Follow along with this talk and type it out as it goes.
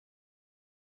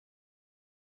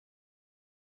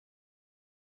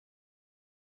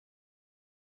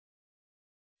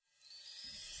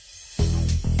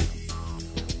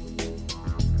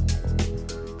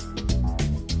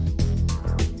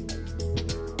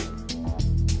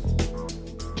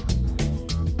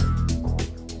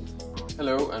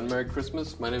Hello and Merry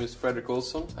Christmas. My name is Fredrik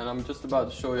Olsson and I'm just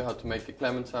about to show you how to make a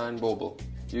Clementine Bauble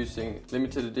using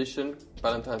limited edition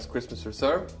Ballantine's Christmas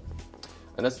Reserve.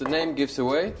 And as the name gives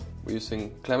away, we're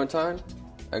using Clementine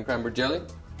and cranberry jelly.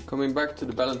 Coming back to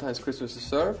the Ballantine's Christmas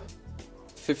Reserve,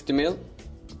 50 ml,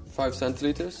 5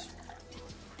 centiliters,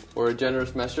 or a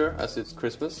generous measure as it's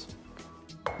Christmas.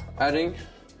 Adding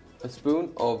a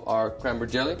spoon of our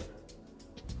cranberry jelly,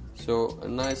 so a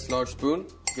nice large spoon,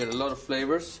 get a lot of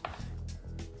flavors.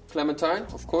 Clementine,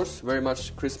 of course, very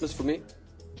much Christmas for me.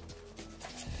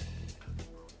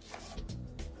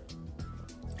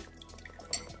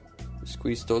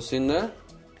 Squeeze those in there.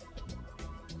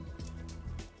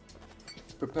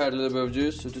 Prepared a little bit of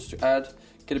juice, so just to add,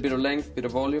 get a bit of length, a bit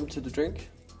of volume to the drink,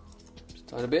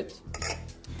 just a tiny bit.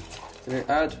 Then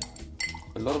I add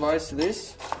a lot of ice to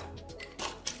this.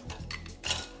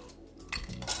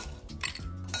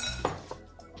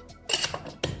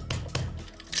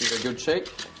 Give it a good shake.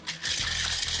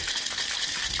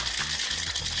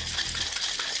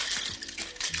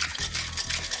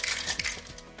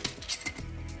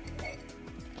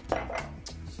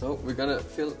 So we're gonna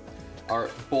fill our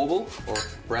Bauble or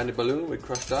brandy balloon with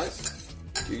crushed ice.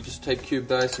 You just take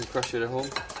cubed ice and crush it at home.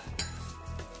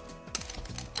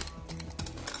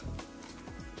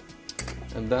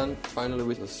 And then finally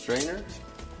with a strainer,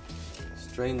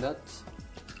 strain that.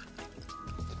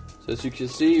 So as you can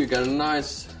see, you got a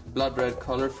nice blood red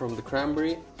color from the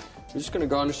cranberry. We're just gonna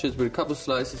garnish it with a couple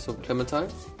slices of clementine.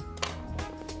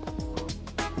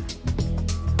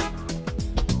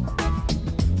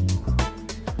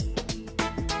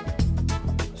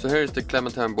 So here is the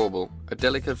Clementine Bauble, a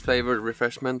delicate flavored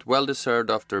refreshment well deserved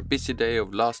after a busy day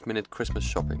of last-minute Christmas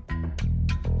shopping.